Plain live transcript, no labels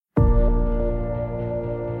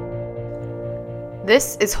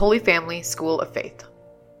This is Holy Family School of Faith.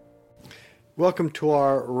 Welcome to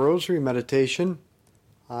our Rosary Meditation.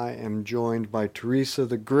 I am joined by Teresa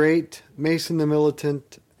the Great, Mason the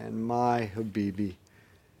Militant, and my Habibi.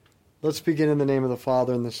 Let's begin in the name of the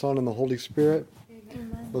Father, and the Son, and the Holy Spirit.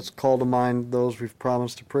 Amen. Let's call to mind those we've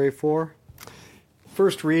promised to pray for.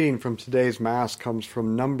 First reading from today's Mass comes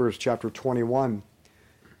from Numbers chapter 21.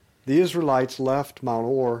 The Israelites left Mount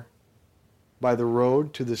Or by the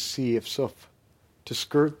road to the Sea of Suf to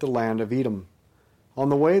skirt the land of Edom. On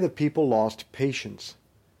the way, the people lost patience.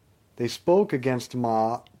 They spoke against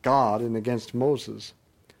God and against Moses.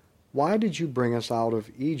 "Why did you bring us out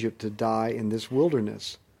of Egypt to die in this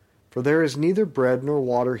wilderness? For there is neither bread nor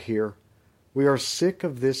water here. We are sick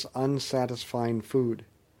of this unsatisfying food."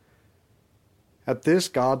 At this,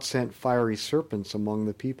 God sent fiery serpents among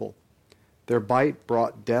the people. Their bite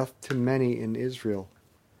brought death to many in Israel.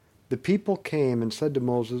 The people came and said to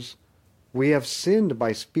Moses, "We have sinned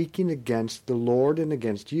by speaking against the Lord and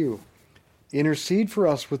against you. Intercede for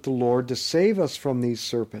us with the Lord to save us from these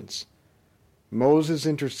serpents." Moses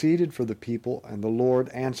interceded for the people, and the Lord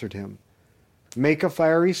answered him, "Make a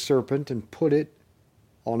fiery serpent and put it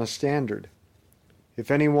on a standard. If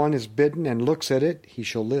anyone is bitten and looks at it, he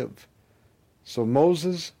shall live." So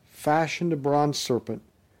Moses fashioned a bronze serpent,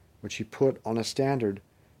 which he put on a standard,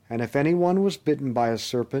 and if anyone was bitten by a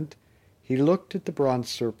serpent, he looked at the bronze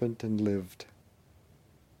serpent and lived.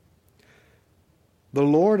 The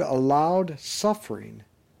Lord allowed suffering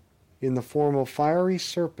in the form of fiery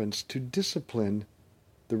serpents to discipline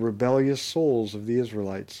the rebellious souls of the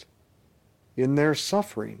Israelites. In their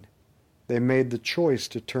suffering, they made the choice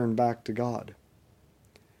to turn back to God.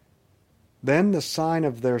 Then the sign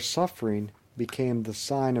of their suffering became the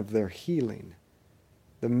sign of their healing.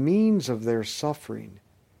 The means of their suffering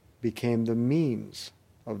became the means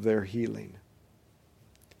of their healing.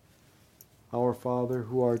 Our Father,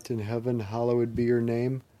 who art in heaven, hallowed be your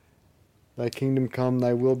name. Thy kingdom come,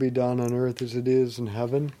 thy will be done on earth as it is in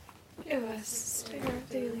heaven. Give us this day our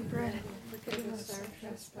daily bread, and Forgive us our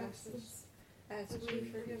trespasses, as we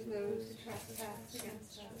forgive those who trespass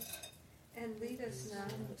against us. And lead us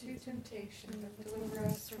not into temptation, but deliver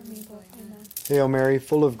us from evil. Amen. Hail Mary,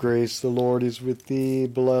 full of grace, the Lord is with thee.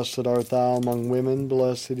 Blessed art thou among women,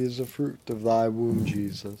 blessed is the fruit of thy womb,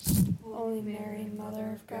 Jesus. Holy Mary,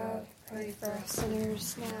 Mother of God, pray for us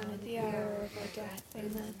sinners now and at the hour of our death.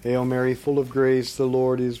 Amen. Hail Mary, full of grace, the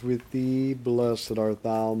Lord is with thee. Blessed art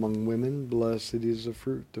thou among women, blessed is the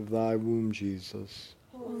fruit of thy womb, Jesus.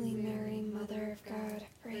 Holy Mary, Mother of God,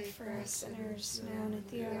 pray for us sinners now and at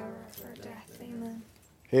the hour of our death. Amen.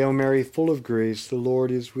 Hail Mary, full of grace, the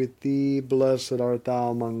Lord is with thee. Blessed art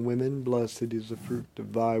thou among women, blessed is the fruit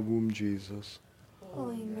of thy womb, Jesus.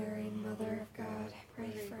 Holy Mary, Mother of God,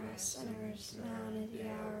 pray for us sinners now and at the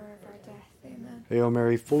hour of our death. Amen. Hail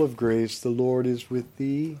Mary, full of grace, the Lord is with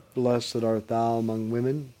thee. Blessed art thou among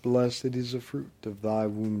women, blessed is the fruit of thy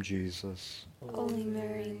womb, Jesus. Holy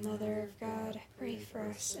Mary, Mother of God, pray for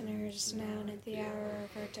us sinners now and at the hour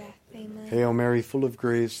of our death. Amen. Hail Mary, full of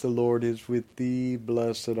grace, the Lord is with thee.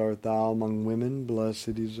 Blessed art thou among women,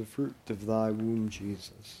 blessed is the fruit of thy womb,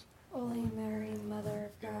 Jesus. Holy Mary, Mother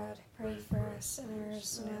of God, pray for us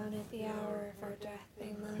sinners now and at the hour of our death.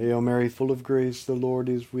 Amen. Hail Mary, full of grace, the Lord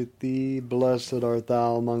is with thee. Blessed art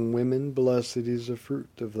thou among women, blessed is the fruit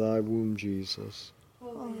of thy womb, Jesus.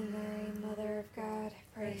 Holy Mary, Mother of God,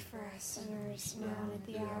 pray for us sinners now and at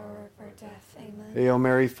the hour of our death. Amen. Hail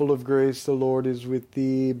Mary, full of grace, the Lord is with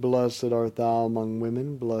thee. Blessed art thou among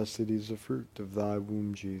women, blessed is the fruit of thy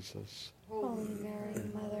womb, Jesus. Holy Mary,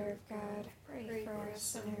 Mother of God, pray for us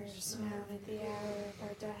sinners now and at the hour of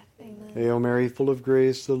our death. Amen. Hail Mary, full of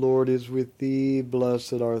grace, the Lord is with thee.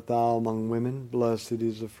 Blessed art thou among women, blessed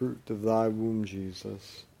is the fruit of thy womb,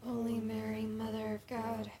 Jesus. Holy Mary, Mother of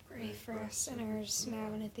God, pray for us sinners now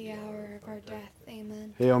and at the hour of our death.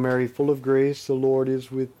 Amen. Hail Mary, full of grace, the Lord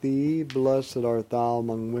is with thee. Blessed art thou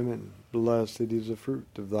among women, blessed is the fruit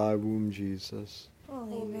of thy womb, Jesus.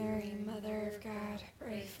 Holy Mary, Mother of God,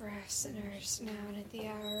 pray for us sinners now and at the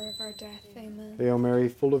hour of our death. Amen. Hail Mary,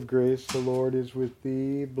 full of grace, the Lord is with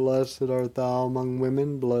thee. Blessed art thou among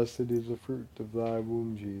women, blessed is the fruit of thy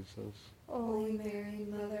womb, Jesus. Holy Mary,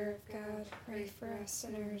 Mother of God, pray for us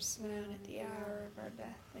sinners now and at the hour of our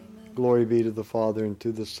death. Amen. Glory be to the Father, and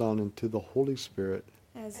to the Son, and to the Holy Spirit.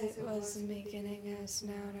 As it was in the beginning, as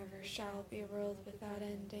now and ever shall be, a world without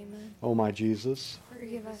end. Amen. O my Jesus,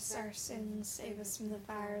 Forgive us our sins, save us from the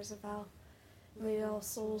fires of hell. Lead all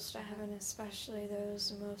souls to heaven, especially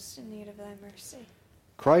those most in need of thy mercy.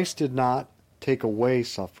 Christ did not take away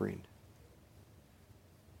suffering.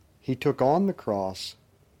 He took on the cross,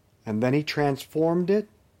 and then he transformed it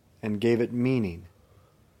and gave it meaning.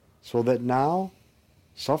 so that now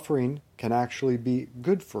suffering can actually be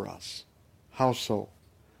good for us. How so?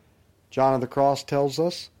 John of the Cross tells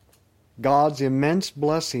us, God's immense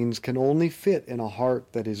blessings can only fit in a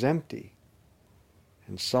heart that is empty,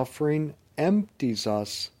 and suffering empties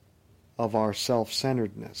us of our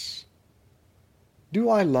self-centeredness. Do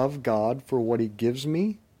I love God for what He gives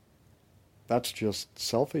me? That's just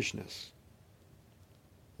selfishness.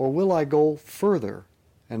 Or will I go further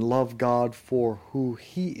and love God for who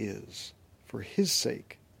He is, for His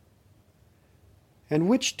sake? And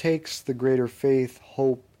which takes the greater faith,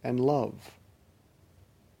 hope, and love?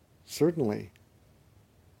 Certainly,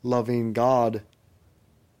 loving God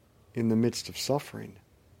in the midst of suffering.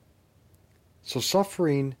 So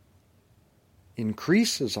suffering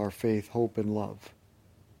increases our faith, hope, and love.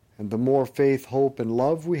 And the more faith, hope, and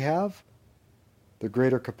love we have, the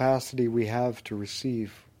greater capacity we have to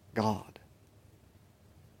receive God.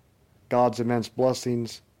 God's immense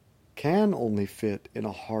blessings can only fit in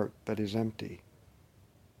a heart that is empty.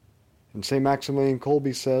 And St. Maximilian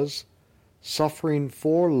Kolbe says, suffering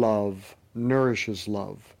for love nourishes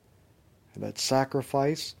love, and that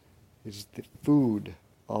sacrifice is the food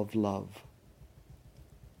of love.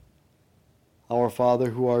 Our Father,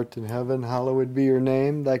 who art in heaven, hallowed be your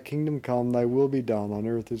name. Thy kingdom come, thy will be done on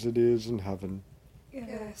earth as it is in heaven. Give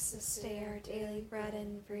us this day our daily bread,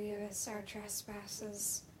 and forgive us our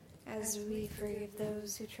trespasses, as we forgive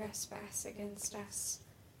those who trespass against us.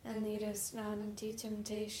 And lead us not into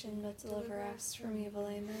temptation, but deliver us from evil.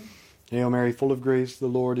 Amen. Hail Mary, full of grace, the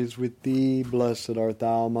Lord is with thee. Blessed art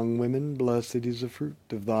thou among women. Blessed is the fruit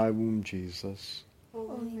of thy womb, Jesus.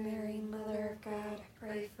 Holy Mary, Mother of God,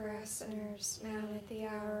 pray for us sinners, now and at the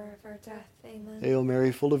hour of our death. Amen. Hail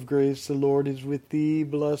Mary, full of grace, the Lord is with thee.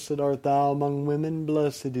 Blessed art thou among women.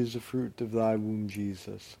 Blessed is the fruit of thy womb,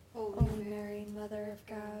 Jesus. Holy Mary, Mother of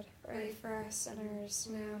God, pray for us sinners,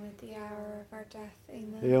 now and at the hour of our death.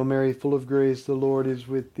 Amen. Hail Mary, full of grace, the Lord is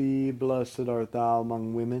with thee. Blessed art thou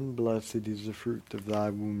among women. Blessed is the fruit of thy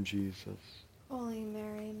womb, Jesus. Holy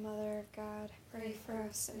Mary, Mother of God, pray for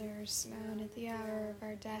us sinners, now and at the hour of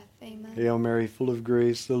our death. Amen. Hail Mary, full of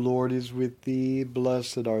grace, the Lord is with thee.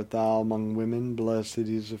 Blessed art thou among women. Blessed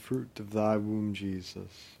is the fruit of thy womb,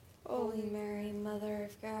 Jesus. Holy Mary, Mother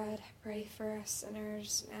of God, pray for us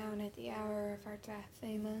sinners, now and at the hour of our death.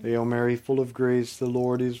 Amen. Hail Mary, full of grace, the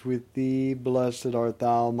Lord is with thee. Blessed art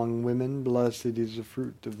thou among women. Blessed is the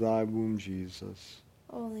fruit of thy womb, Jesus.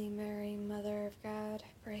 Holy Mary, Mother of God,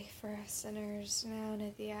 pray for us sinners, now and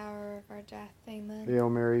at the hour of our death. Amen. Hail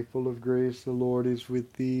Mary, full of grace, the Lord is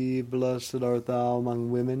with thee. Blessed art thou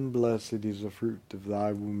among women. Blessed is the fruit of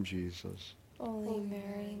thy womb, Jesus. Holy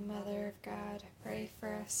Mary, Mother of God, pray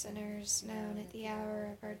for us sinners, now and at the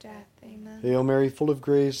hour of our death. Amen. Hail Mary, full of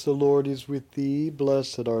grace, the Lord is with thee.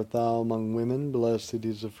 Blessed art thou among women. Blessed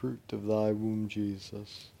is the fruit of thy womb,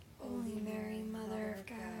 Jesus. Holy Mary, Mother of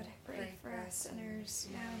God, pray for us sinners,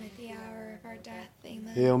 now and at the hour of our death.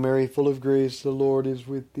 Amen. Hail Mary, full of grace, the Lord is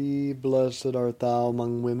with thee. Blessed art thou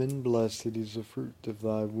among women. Blessed is the fruit of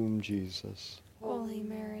thy womb, Jesus. Holy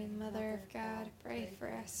Mary, Mother of God, pray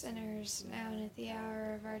for us sinners, now and at the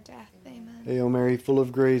hour of our death. Amen. Hail Mary, full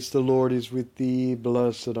of grace, the Lord is with thee.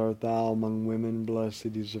 Blessed art thou among women.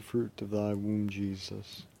 Blessed is the fruit of thy womb,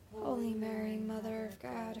 Jesus. Holy Mary, Mother of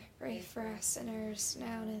God, pray for us sinners,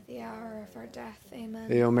 now and at the hour of our death. Amen.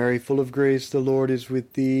 Hail Mary, full of grace, the Lord is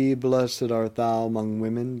with thee. Blessed art thou among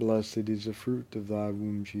women. Blessed is the fruit of thy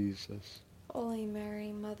womb, Jesus. Holy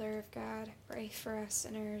Mary, Mother of God, pray for us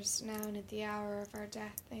sinners, now and at the hour of our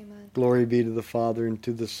death. Amen. Glory be to the Father, and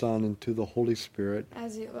to the Son, and to the Holy Spirit.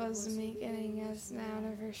 As it was in the beginning, as now,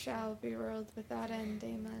 and ever shall be, world without end.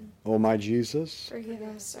 Amen. O my Jesus, Forgive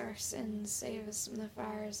us our sins, save us from the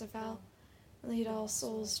fires of hell, and lead all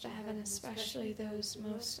souls to heaven, especially those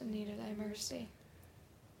most in need of thy mercy.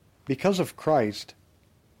 because of Christ,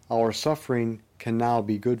 our suffering can now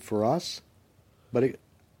be good for us, but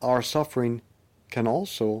our suffering can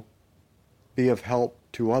also be of help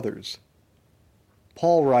to others.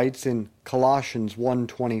 Paul writes in Colossians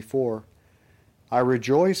 1:24, I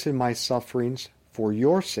rejoice in my sufferings for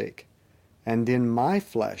your sake, and in my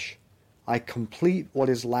flesh I complete what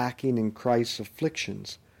is lacking in Christ's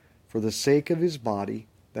afflictions for the sake of his body,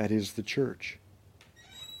 that is the church.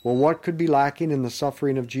 Well, what could be lacking in the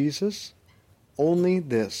suffering of Jesus? Only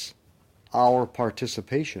this, our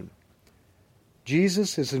participation.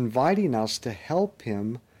 Jesus is inviting us to help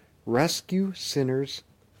him rescue sinners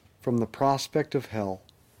from the prospect of hell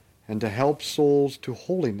and to help souls to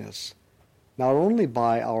holiness, not only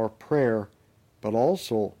by our prayer, but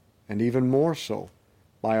also, and even more so,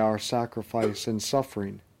 by our sacrifice and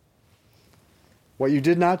suffering. What you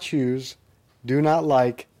did not choose, do not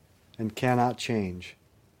like, and cannot change.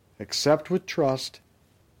 Accept with trust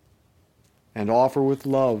and offer with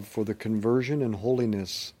love for the conversion and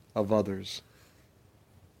holiness of others.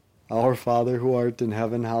 Our Father, who art in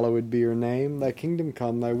heaven, hallowed be your name. Thy kingdom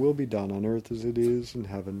come, thy will be done on earth as it is in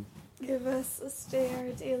heaven. Give us this day our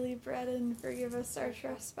daily bread, and forgive us our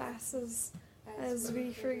trespasses, as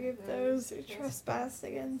we forgive those who trespass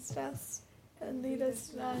against us. And lead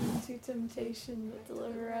us not into temptation, but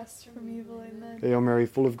deliver us from evil. Amen. Hail Mary,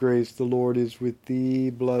 full of grace, the Lord is with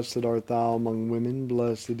thee. Blessed art thou among women.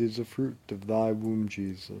 Blessed is the fruit of thy womb,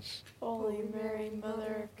 Jesus. Holy Mary,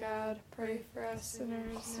 Mother of God, pray for us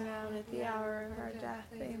sinners now and at the hour of our death.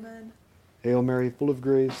 Amen. Hail Mary, full of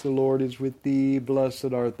grace, the Lord is with thee.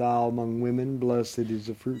 Blessed art thou among women. Blessed is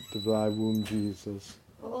the fruit of thy womb, Jesus.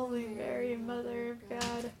 Holy Mary, Mother of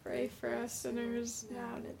God, pray for us sinners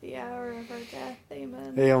now and at the hour of our death.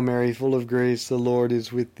 Amen. Hail Mary, full of grace, the Lord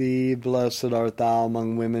is with thee. Blessed art thou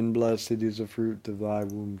among women. Blessed is the fruit of thy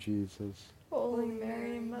womb, Jesus. Holy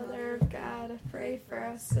Mary, Mother of God, pray for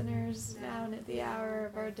us sinners now and at the hour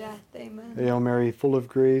of our death. Amen. Hail Mary, full of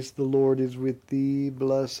grace, the Lord is with thee.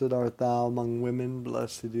 Blessed art thou among women.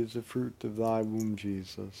 Blessed is the fruit of thy womb,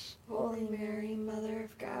 Jesus. Holy Mary, Mother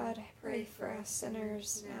of God, pray for us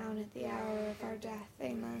sinners now and at the hour of our death.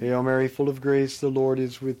 Amen. Hail Mary, full of grace, the Lord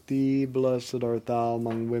is with thee. Blessed art thou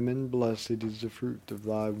among women. Blessed is the fruit of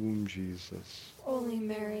thy womb, Jesus. Holy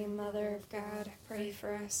Mary, Mother of God, pray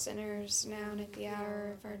for us sinners now and at the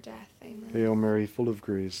hour of our death. Amen. Hail Mary, full of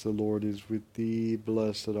grace, the Lord is with thee.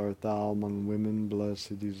 Blessed art thou among women.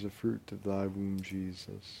 Blessed is the fruit of thy womb,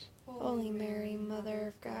 Jesus. Holy Mary, Mother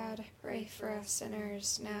of God, pray for us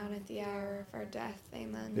sinners now and at the hour of our death.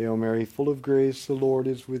 Amen. Hail Mary, full of grace, the Lord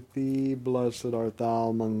is with thee. Blessed art thou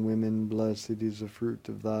among women. Blessed is the fruit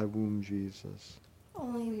of thy womb, Jesus.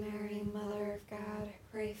 Holy Mary, Mother of God,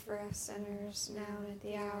 pray for us sinners now and at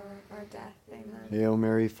the hour of our death. Amen. Hail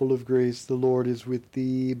Mary, full of grace, the Lord is with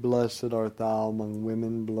thee. Blessed art thou among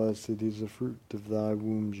women. Blessed is the fruit of thy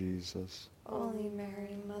womb, Jesus. Holy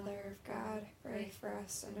Mary, Mother of God, pray for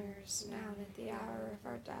us sinners now and at the hour of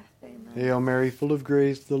our death. Amen. Hail Mary, full of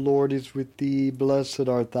grace, the Lord is with thee. Blessed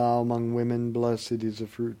art thou among women. Blessed is the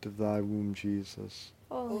fruit of thy womb, Jesus.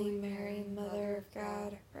 Holy Mary, Mother of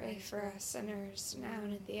God, pray for us sinners now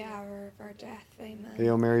and at the hour of our death. Amen.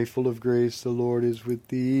 Hail Mary, full of grace, the Lord is with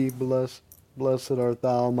thee. Blessed art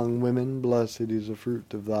thou among women. Blessed is the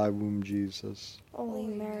fruit of thy womb, Jesus.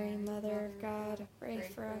 Holy Mary, Mother of God, pray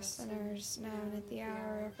for us sinners now and at the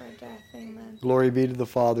hour of our death. Amen. Glory be to the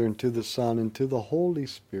Father, and to the Son, and to the Holy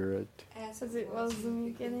Spirit. As it was in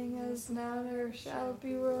the beginning, as now, and ever shall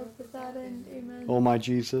be, world without end. Amen. O my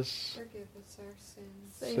Jesus, Forgive us our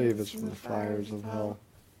sins. save us from the fires of hell.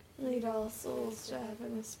 Lead all souls to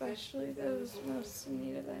heaven, especially those most in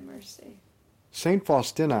need of thy mercy. Saint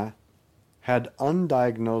Faustina had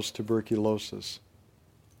undiagnosed tuberculosis.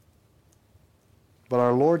 But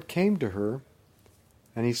our Lord came to her,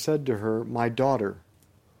 and he said to her, "My daughter,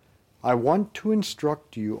 I want to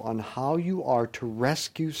instruct you on how you are to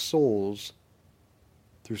rescue souls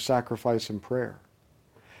through sacrifice and prayer.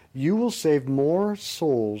 You will save more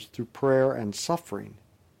souls through prayer and suffering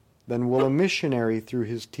than will a missionary through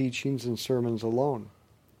his teachings and sermons alone.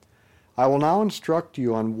 I will now instruct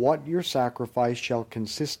you on what your sacrifice shall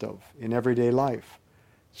consist of in everyday life,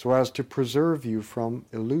 so as to preserve you from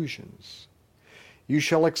illusions. You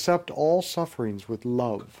shall accept all sufferings with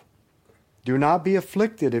love. Do not be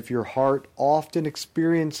afflicted if your heart often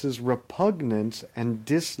experiences repugnance and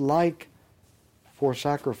dislike for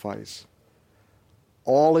sacrifice.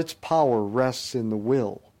 All its power rests in the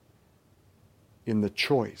will, in the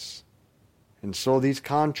choice. And so these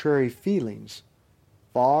contrary feelings,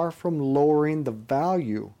 far from lowering the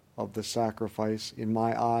value of the sacrifice in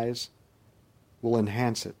my eyes, will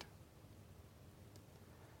enhance it.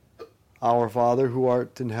 Our Father, who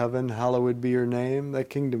art in heaven, hallowed be your name. Thy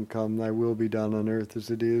kingdom come, thy will be done on earth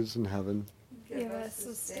as it is in heaven. Give us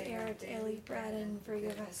this day our daily bread, and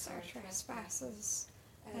forgive us our trespasses,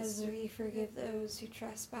 as we forgive those who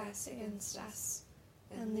trespass against us.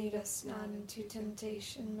 And lead us not into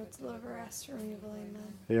temptation, but deliver us from evil.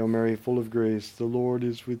 Amen. Hail Mary, full of grace, the Lord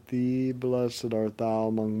is with thee. Blessed art thou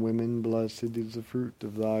among women. Blessed is the fruit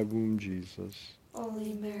of thy womb, Jesus.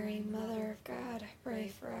 Holy Mary, Mother of God, pray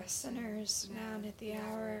for us sinners, now and at the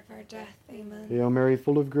hour of our death. Amen. Hail Mary,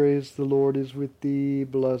 full of grace, the Lord is with thee.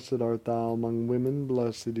 Blessed art thou among women.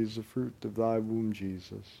 Blessed is the fruit of thy womb,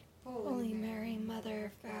 Jesus. Holy Mary,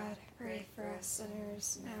 Mother of God, pray for us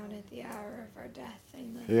sinners, now and at the hour of our death.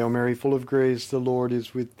 Amen. Hail Mary, full of grace, the Lord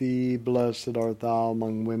is with thee. Blessed art thou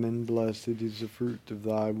among women. Blessed is the fruit of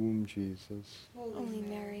thy womb, Jesus. Holy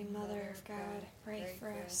Mary, Mother of God, pray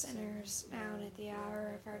for us sinners, now and at the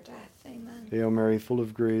hour of our death. Amen. Hail Mary, full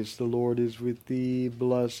of grace, the Lord is with thee.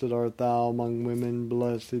 Blessed art thou among women.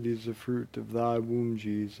 Blessed is the fruit of thy womb,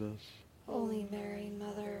 Jesus. Holy Mary,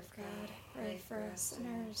 Mother of God, pray for us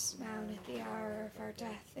sinners, now and at the hour of our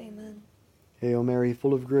death. Amen. Hail Mary,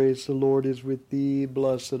 full of grace, the Lord is with thee.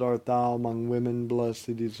 Blessed art thou among women. Blessed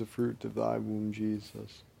is the fruit of thy womb,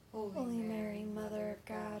 Jesus. Holy Mary, Mother of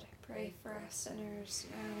God, pray for us sinners,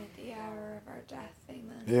 now and at the hour of our death.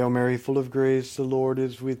 Amen. Hail Mary, full of grace, the Lord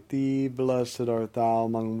is with thee. Blessed art thou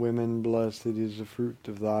among women. Blessed is the fruit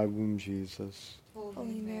of thy womb, Jesus.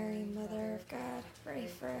 Holy Mary, Mother of God, pray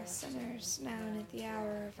for us sinners, now and at the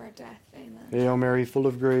hour of our death. Amen. Hail Mary, full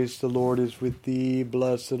of grace, the Lord is with thee.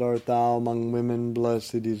 Blessed art thou among women.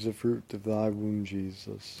 Blessed is the fruit of thy womb,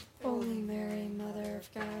 Jesus. Holy Mary, Mother of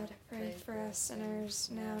God, pray for us sinners,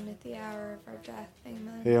 now and at the hour of our death.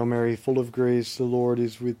 Amen. Hail Mary, full of grace, the Lord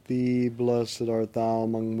is with thee. Blessed art thou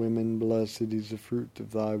among women. Blessed is the fruit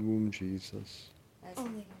of thy womb, Jesus.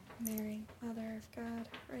 Holy Mary, Mother of God,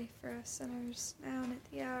 pray for us sinners, now and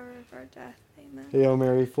at the hour of our death. Amen. Hail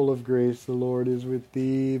Mary, full of grace, the Lord is with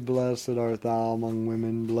thee. Blessed art thou among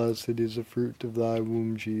women. Blessed is the fruit of thy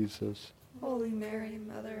womb, Jesus. Holy Mary,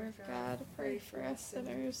 Mother of God, pray for us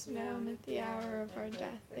sinners, now and at the hour of our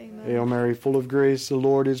death. Amen. Hail Mary, full of grace, the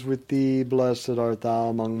Lord is with thee. Blessed art thou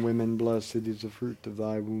among women. Blessed is the fruit of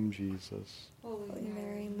thy womb, Jesus. Holy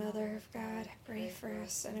Mary, Mother of God, pray for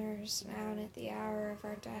us sinners, now and at the hour of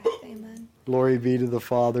our death. Amen. Glory be to the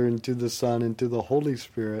Father, and to the Son, and to the Holy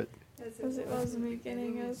Spirit. As it was in the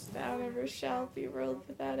beginning, as now and ever shall be, world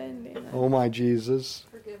without end. Amen. O my Jesus,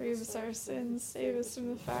 Forgive us our sins, save us from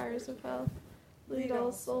the fires of hell. Lead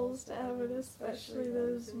all souls to heaven, especially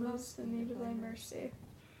those most in need of thy mercy.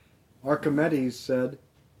 Archimedes said,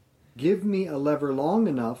 "Give me a lever long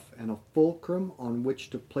enough and a fulcrum on which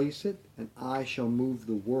to place it, and I shall move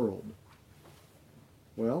the world."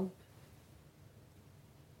 Well,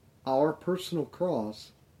 our personal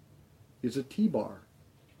cross is a T-bar,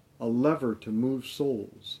 a lever to move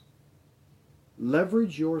souls.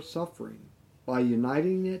 Leverage your suffering by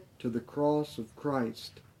uniting it to the cross of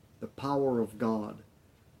Christ, the power of God,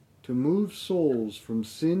 to move souls from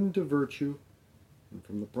sin to virtue and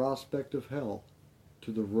from the prospect of hell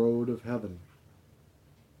to the road of heaven.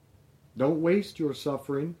 Don't waste your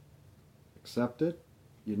suffering. Accept it,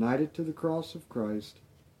 unite it to the cross of Christ,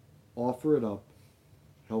 offer it up,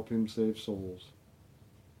 help him save souls.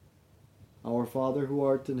 Our Father who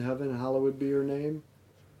art in heaven, hallowed be your name.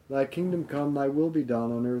 Thy kingdom come, thy will be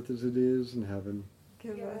done on earth as it is in heaven.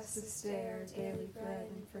 Give us this day our daily bread,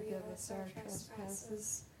 and forgive us our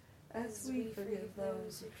trespasses, as we forgive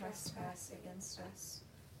those who trespass against us.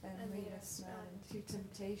 And lead us not into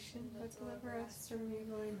temptation, but deliver us from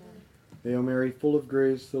evil. Amen. Hail Mary, full of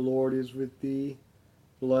grace, the Lord is with thee.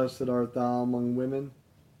 Blessed art thou among women.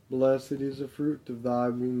 Blessed is the fruit of thy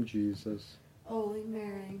womb, Jesus. Holy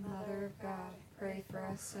Mary, Mother of God, pray for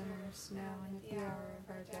us sinners, now and at the hour of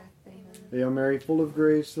our death. Amen. Hail Mary, full of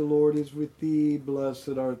grace, the Lord is with thee.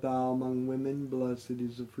 Blessed art thou among women. Blessed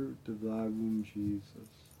is the fruit of thy womb, Jesus.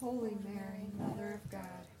 Holy Mary, Mother of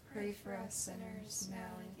God, pray for us sinners, now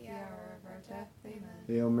and at the hour of our death. Amen.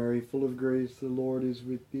 Hail Mary, full of grace, the Lord is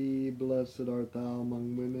with thee. Blessed art thou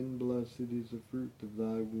among women. Blessed is the fruit of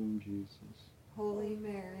thy womb, Jesus. Holy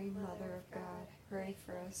Mary, Mother of God, pray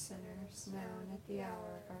for us sinners, now and at the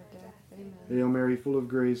hour of our death. Amen. Hail Mary, full of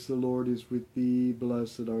grace, the Lord is with thee.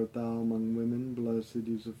 Blessed art thou among women. Blessed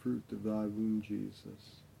is the fruit of thy womb,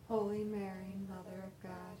 Jesus. Holy Mary, Mother of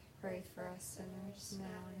God, pray for us sinners,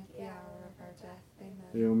 now and at the hour of our death. Amen.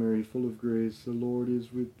 Hail Mary, full of grace, the Lord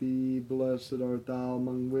is with thee. Blessed art thou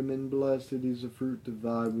among women. Blessed is the fruit of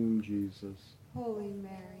thy womb, Jesus. Holy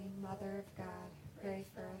Mary, Mother of God, pray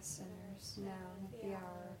for us sinners, now and at the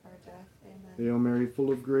hour of our death. Amen. Hail Mary,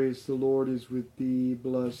 full of grace, the Lord is with thee.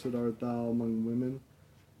 Blessed art thou among women.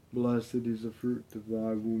 Blessed is the fruit of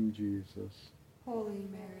thy womb, Jesus. Holy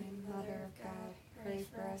Mary, Mother of God, pray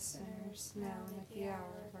for us sinners, now and at the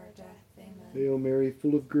hour of our death. Amen. Hail Mary,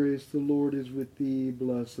 full of grace, the Lord is with thee.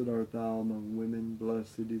 Blessed art thou among women.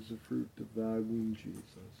 Blessed is the fruit of thy womb,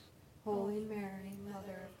 Jesus. Holy Mary,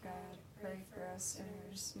 Mother of God, pray for us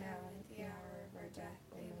sinners, now and at the hour of our death.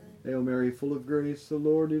 Amen. Hail Mary, full of grace, the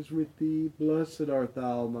Lord is with thee. Blessed art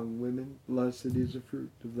thou among women. Blessed is the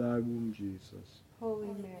fruit of thy womb, Jesus.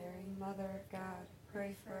 Holy Mary, Mother of God,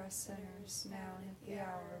 pray for us sinners, now and at the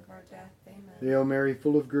hour of our death. Amen. Hail Mary,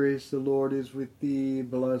 full of grace, the Lord is with thee.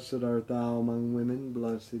 Blessed art thou among women.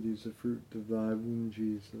 Blessed is the fruit of thy womb,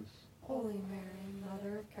 Jesus. Holy Mary,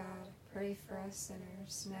 Mother of God, pray for us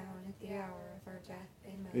sinners, now and at the hour of our death.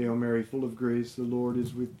 Amen. Hail Mary, full of grace, the Lord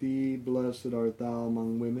is with thee. Blessed art thou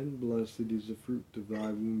among women. Blessed is the fruit of thy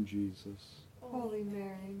womb, Jesus. Holy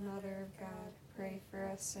Mary, Mother of God, pray for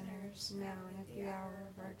us sinners, now and at the hour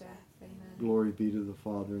of our death. Amen. Glory be to the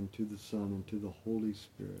Father, and to the Son, and to the Holy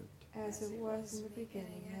Spirit. As it was in the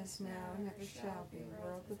beginning, as now, and ever shall be,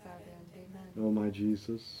 world without end. Amen. O my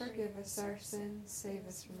Jesus, Forgive us our sins, save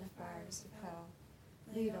us from the fires of hell.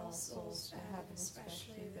 Lead all souls to heaven,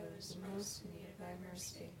 especially those in most need of thy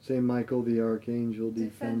mercy. Saint Michael the Archangel,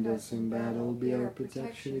 defend us in battle, be our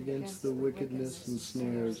protection against the wickedness and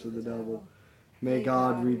snares of the devil. May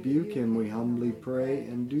God rebuke him, we humbly pray,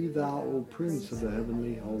 and do thou, O Prince of the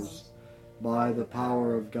heavenly host, by the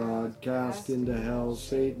power of God, cast into hell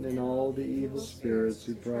Satan and all the evil spirits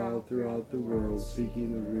who prowl throughout the world,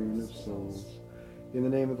 seeking the ruin of souls. In the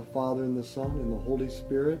name of the Father, and the Son, and the Holy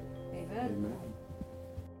Spirit. Amen. Amen.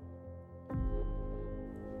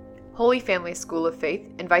 Holy Family School of Faith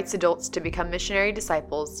invites adults to become missionary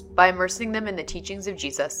disciples by immersing them in the teachings of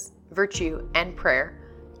Jesus, virtue, and prayer,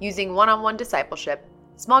 using one-on-one discipleship,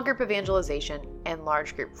 small group evangelization, and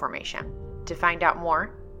large group formation. To find out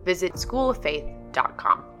more, visit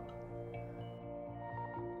schooloffaith.com.